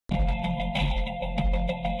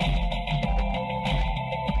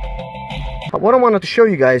What I wanted to show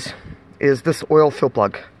you guys is this oil fill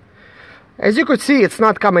plug. As you could see, it's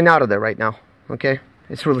not coming out of there right now, okay?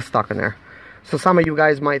 It's really stuck in there. So some of you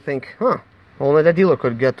guys might think, huh, only the dealer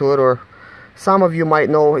could get to it, or some of you might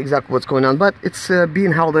know exactly what's going on, but it's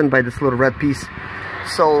being held in by this little red piece.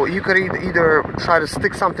 So you could either try to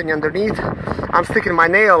stick something underneath. I'm sticking my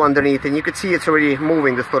nail underneath, and you can see it's already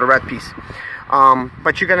moving, this little red piece.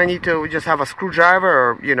 But you're gonna need to just have a screwdriver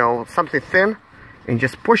or, you know, something thin, and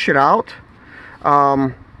just push it out. So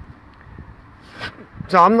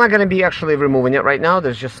I'm not gonna be actually removing it right now.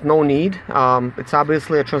 There's just no need. It's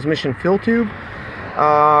obviously a transmission fill tube.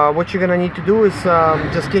 What you're gonna need to do is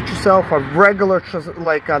just get yourself a regular,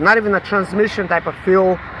 not even a transmission type of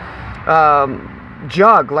fill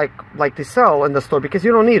jug like they sell in the store, because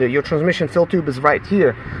you don't need it. Your transmission fill tube is right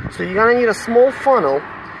here. So you're gonna need a small funnel,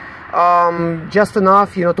 just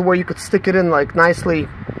enough, you know, to where you could stick it in like nicely,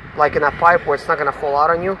 like in a pipe where it's not gonna fall out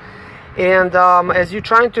on you. And as you're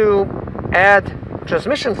trying to add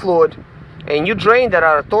transmission fluid, and you drain that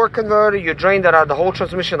out of torque converter, you drain that out of the whole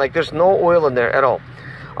transmission, like there's no oil in there at all.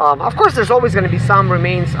 Of course, there's always going to be some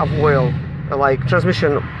remains of oil, like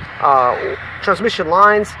transmission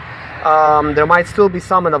lines. There might still be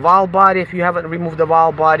some in the valve body if you haven't removed the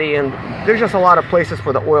valve body, and there's just a lot of places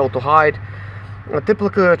for the oil to hide.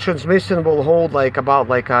 Typically, a transmission will hold about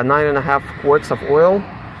 9.5 quarts of oil,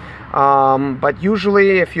 but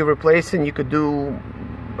usually if you're replacing, you could do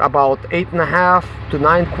about 8.5 to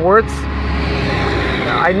 9 quarts.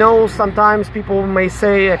 I know sometimes people may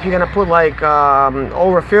say if you're gonna put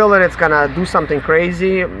overfill it, it's gonna do something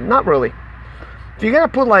crazy. Not really. If you're gonna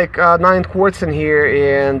put 9 quarts in here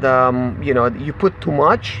and you know, you put too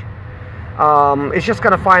much, it's just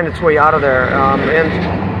gonna find its way out of there,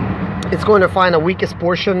 and it's going to find the weakest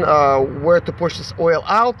portion where to push this oil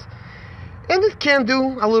out, and it can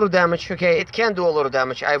do a little damage. Okay, it can do a little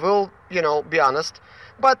damage. I will, you know, be honest,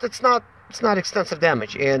 but it's not extensive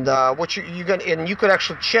damage, and you could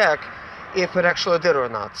actually check if it actually did or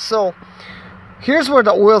not. So here's where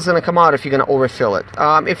the oil's gonna come out if you're gonna overfill it.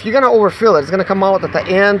 If you're gonna overfill it, it's gonna come out at the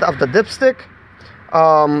end of the dipstick.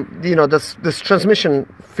 You know, this transmission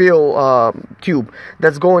fill tube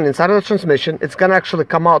that's going inside of the transmission. It's gonna actually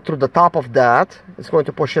come out through the top of that. It's going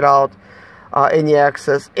to push it out any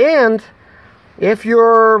excess. And if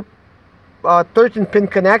your 13-pin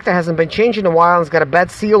connector hasn't been changed in a while and it's got a bad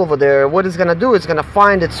seal over there, what it's going to do is going to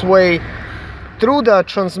find its way through the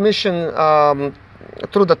transmission,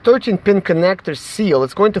 through the 13-pin connector seal.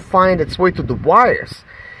 It's going to find its way to the wires.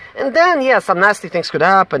 And then, yeah, some nasty things could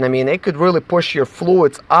happen. I mean, it could really push your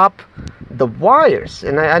fluids up the wires.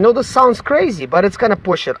 And I know this sounds crazy, but it's going to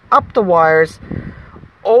push it up the wires,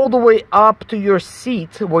 all the way up to your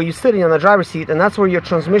seat, where you're sitting on the driver's seat, and that's where your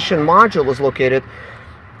transmission module is located.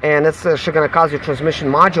 And it's actually going to cause your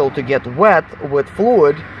transmission module to get wet with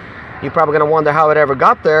fluid. You're probably going to wonder how it ever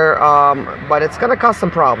got there, but it's going to cause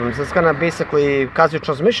some problems. It's going to basically cause your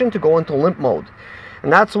transmission to go into limp mode.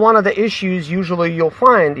 And that's one of the issues usually you'll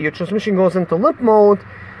find. Your transmission goes into limp mode.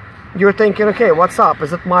 You're thinking, okay, what's up?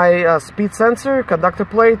 Is it my speed sensor, conductor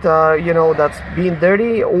plate, you know, that's being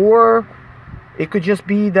dirty? Or it could just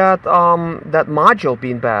be that, that module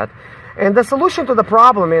being bad. And the solution to the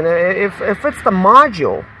problem, and if it's the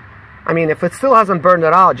module, I mean, if it still hasn't burned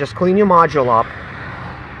it out, just clean your module up.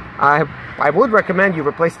 I would recommend you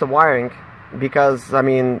replace the wiring, because, I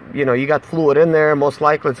mean, you know, you got fluid in there. Most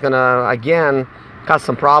likely it's gonna, again, cause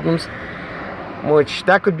some problems, which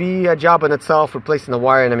that could be a job in itself, replacing the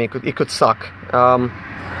wiring. I mean, it could suck.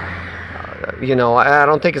 You know, I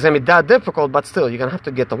don't think it's gonna be that difficult, but still, you're gonna have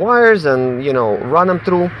to get the wires and, you know, run them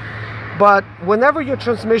through. But whenever your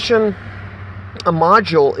transmission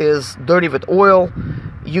module is dirty with oil,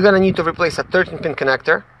 you're gonna need to replace a 13-pin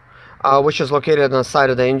connector, which is located on the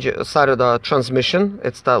side of the transmission.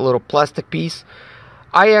 It's that little plastic piece.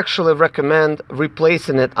 I actually recommend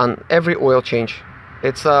replacing it on every oil change.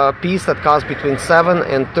 It's a piece that costs between $7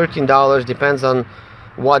 and $13, depends on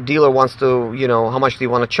what dealer wants to, you know, how much they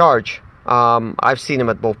want to charge. I've seen them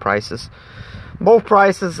at both prices. Both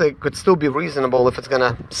prices, it could still be reasonable if it's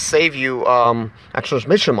gonna save you a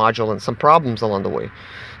transmission module and some problems along the way.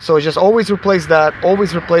 So just always replace that.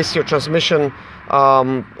 Always replace your transmission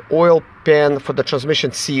oil pan for the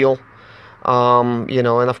transmission seal. You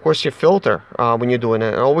know, and of course your filter when you're doing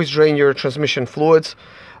it. And always drain your transmission fluids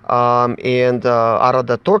and out of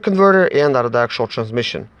the torque converter and out of the actual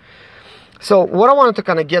transmission. So what I wanted to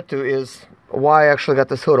kind of get to is why I actually got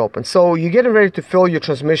this hood open. So you're getting ready to fill your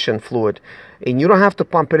transmission fluid, and you don't have to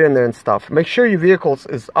pump it in there and stuff. Make sure your vehicle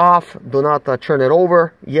is off. Do not turn it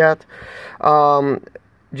over yet.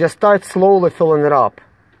 Just start slowly filling it up.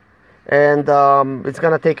 and it's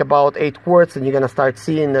gonna take about 8 quarts, and you're gonna start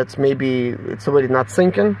seeing that maybe it's already not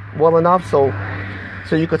sinking well enough. So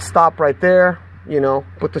you could stop right there, you know,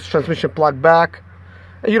 put this transmission plug back.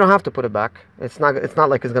 You don't have to put it back. It's not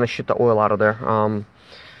like it's gonna shoot the oil out of there.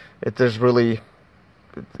 It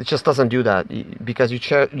just doesn't do that, because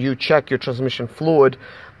you check your transmission fluid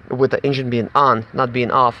with the engine being on, not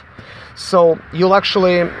being off. So you'll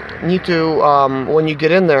actually need to, when you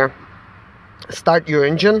get in there, start your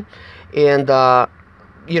engine, and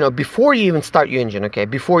you know, before you even start your engine, okay,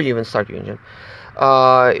 before you even start your engine,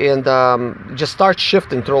 and just start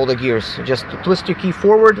shifting through all the gears. Just twist your key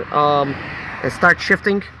forward, and start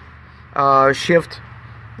shifting. Shift,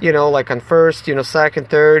 you know, like on first, you know, second,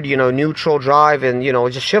 third, you know, neutral, drive, and, you know,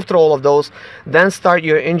 just shift through all of those. Then start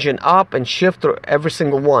your engine up and shift through every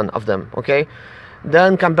single one of them, okay?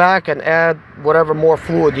 Then come back and add whatever more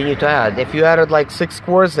fluid you need to add. If you added like 6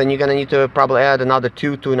 quarts, then you're gonna need to probably add another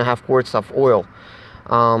 2.5 quarts of oil,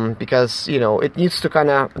 because, you know, it needs to kind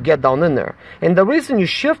of get down in there. And the reason you're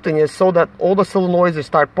shifting is so that all the solenoids they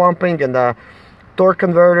start pumping, and the torque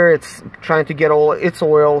converter, it's trying to get all its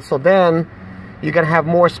oil, so then you're gonna have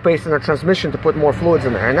more space in the transmission to put more fluids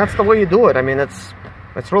in there. And that's the way you do it. I mean, it's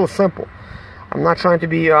really simple. I'm not trying to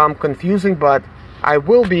be confusing, but I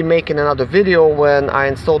will be making another video when I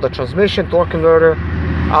install the transmission torque converter.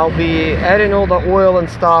 I'll be adding all the oil and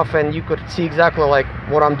stuff, and you could see exactly like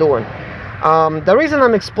what I'm doing. The reason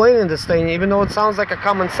I'm explaining this thing, even though it sounds like a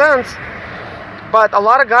common sense, but a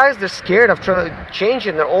lot of guys, they're scared of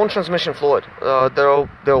changing their own transmission fluid.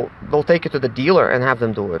 They'll take it to the dealer and have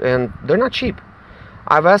them do it, and they're not cheap.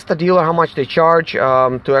 I've asked the dealer how much they charge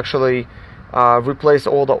to actually replace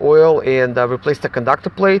all the oil and replace the conductor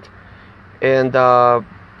plate, and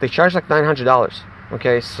they charge like $900.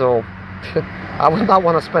 Okay, so I would not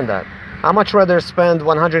want to spend that. I'd much rather spend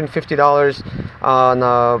 $150 on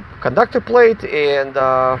a conductor plate, and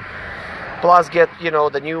plus get, you know,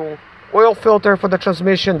 the new oil filter for the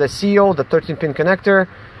transmission, the CO, the 13-pin connector,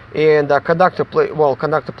 and the conductor plate. Well,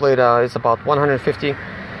 conductor plate is about $150.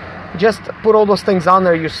 Just put all those things on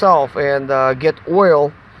there yourself and get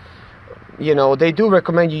oil. You know, they do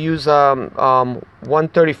recommend you use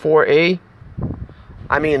 134A.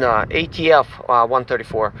 I mean ATF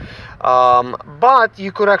 134. But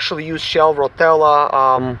you could actually use Shell Rotella.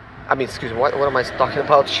 I mean, excuse me, what am I talking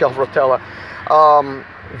about? Shell Rotella.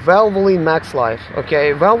 Valvoline Max Life.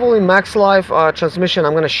 Okay, Valvoline Max Life transmission.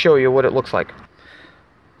 I'm going to show you what it looks like.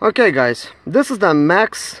 Okay, guys, this is the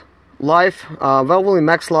Max Life, Valvoline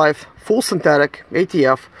Max Life, full synthetic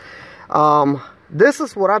ATF. This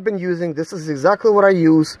is what I've been using. This is exactly what I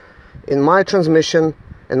use in my transmission.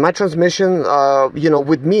 In my transmission, you know,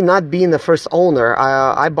 with me not being the first owner,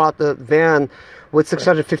 I bought the van with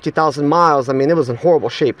 650,000 miles. I mean, it was in horrible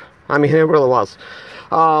shape. I mean, it really was.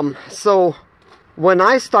 So when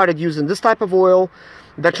I started using this type of oil,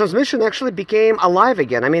 the transmission actually became alive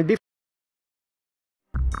again. I mean,